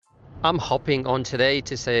I'm hopping on today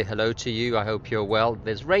to say hello to you. I hope you're well.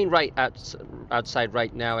 There's rain outside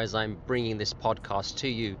right now as I'm bringing this podcast to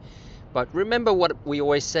you. But remember what we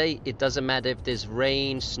always say, it doesn't matter if there's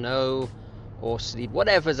rain, snow, or sleet,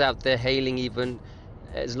 whatever's out there, hailing even,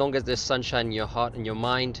 as long as there's sunshine in your heart and your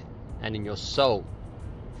mind and in your soul.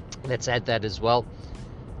 Let's add that as well.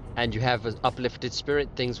 And you have an uplifted spirit,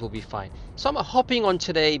 things will be fine. So I'm hopping on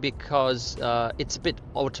today because it's a bit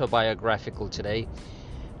autobiographical today.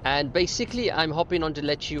 And basically, I'm hopping on to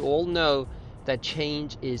let you all know that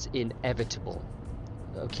change is inevitable.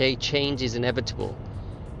 Okay, change is inevitable.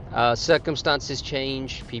 Circumstances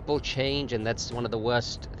change, people change, and that's one of the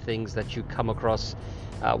worst things that you come across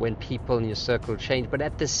when people in your circle change. But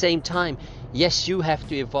at the same time, yes, you have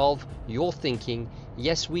to evolve your thinking.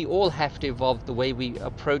 Yes, we all have to evolve the way we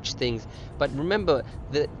approach things. But remember,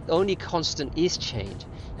 the only constant is change.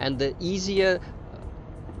 And the easier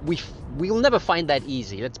we'll never find that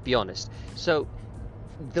easy, let's be honest. So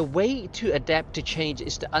the way to adapt to change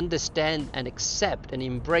is to understand and accept and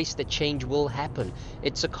embrace that change will happen.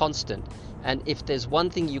 It's a constant, and if there's one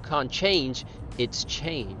thing you can't change, it's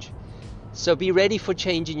change. So be ready for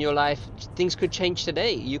change in your life. Things could change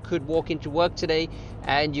today. You could walk into work today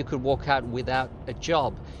and you could walk out without a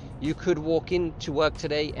job. You could walk into work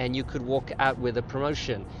today and you could walk out with a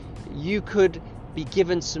promotion. You could be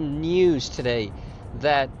given some news today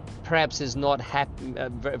that perhaps is not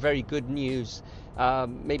very good news.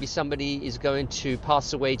 Maybe somebody is going to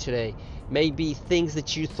pass away today. Maybe things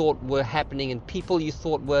that you thought were happening and people you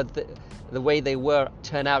thought were the way they were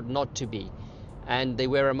turn out not to be, and they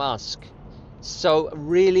wear a mask. So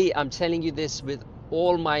really, I'm telling you this with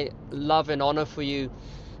all my love and honor for you,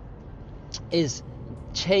 is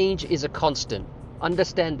change is a constant.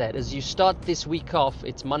 Understand that as you start this week off.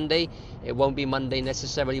 It's Monday. It won't be Monday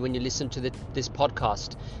necessarily when you listen to this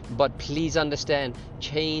podcast, but please understand,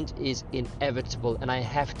 change is inevitable. And I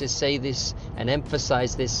have to say this and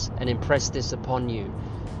emphasize this and impress this upon you,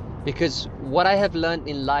 because what I have learned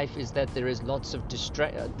in life is that there is lots of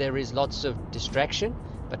distraction,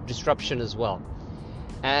 but disruption as well.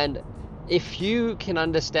 And if you can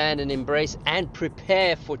understand and embrace and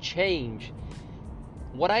prepare for change,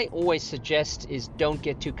 what I always suggest is don't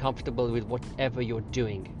get too comfortable with whatever you're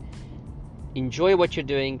doing. Enjoy what you're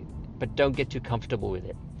doing, but don't get too comfortable with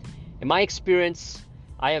it. In my experience,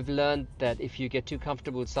 I have learned that if you get too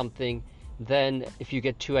comfortable with something, then if you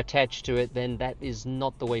get too attached to it, then that is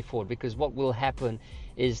not the way forward. Because what will happen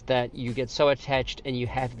is that you get so attached and you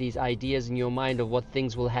have these ideas in your mind of what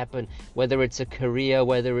things will happen, whether it's a career,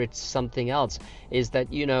 whether it's something else, is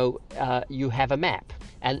that you have a map,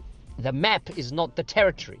 and the map is not the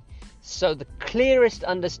territory. So the clearest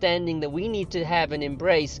understanding that we need to have and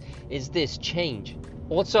embrace is this: change.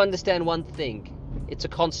 Also understand one thing: it's a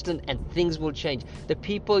constant and things will change. The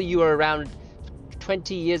people you were around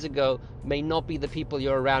 20 years ago may not be the people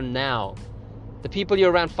you're around now. The people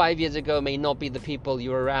you're around 5 years ago may not be the people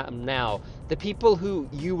you're around now. The people who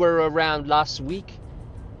you were around last week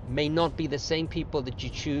may not be the same people that you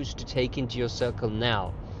choose to take into your circle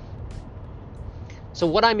now. So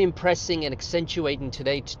what I'm impressing and accentuating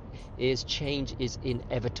today is change is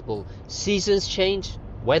inevitable. Seasons change,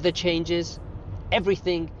 weather changes,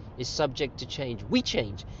 everything is subject to change. We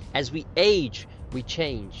change. As we age, we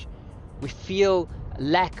change. We feel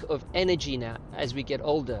lack of energy now as we get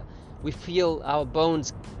older. We feel our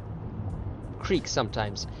bones creak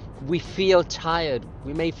sometimes. We feel tired.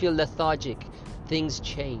 We may feel lethargic. Things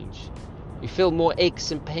change. We feel more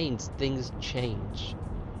aches and pains. Things change.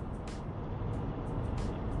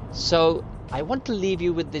 So I want to leave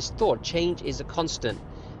you with this thought: change is a constant.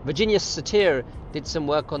 Virginia Satir did some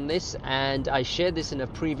work on this, and I shared this in a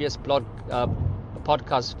previous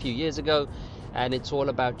podcast a few years ago, and it's all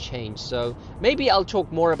about change. So maybe I'll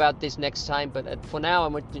talk more about this next time, but for now I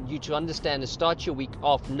want you to understand and start your week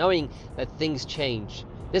off knowing that things change.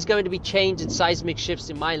 There's going to be change and seismic shifts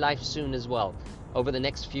in my life soon as well, over the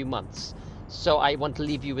next few months. So I want to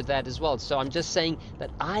leave you with that as well. So I'm just saying that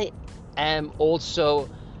I am also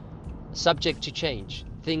subject to change.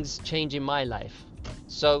 Things change in my life.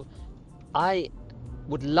 So I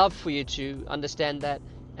would love for you to understand that,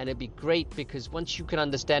 and it'd be great, because once you can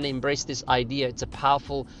understand and embrace this idea, it's a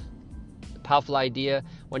powerful idea.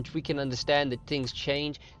 Once we can understand that things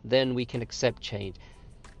change, then we can accept change.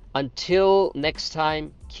 Until next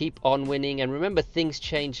time, keep on winning, and remember, things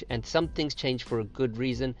change, and some things change for a good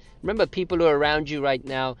reason. Remember, people who are around you right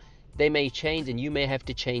now, they may change, and you may have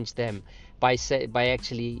to change them by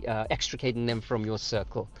actually extricating them from your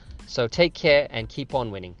circle. So take care and keep on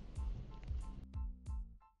winning.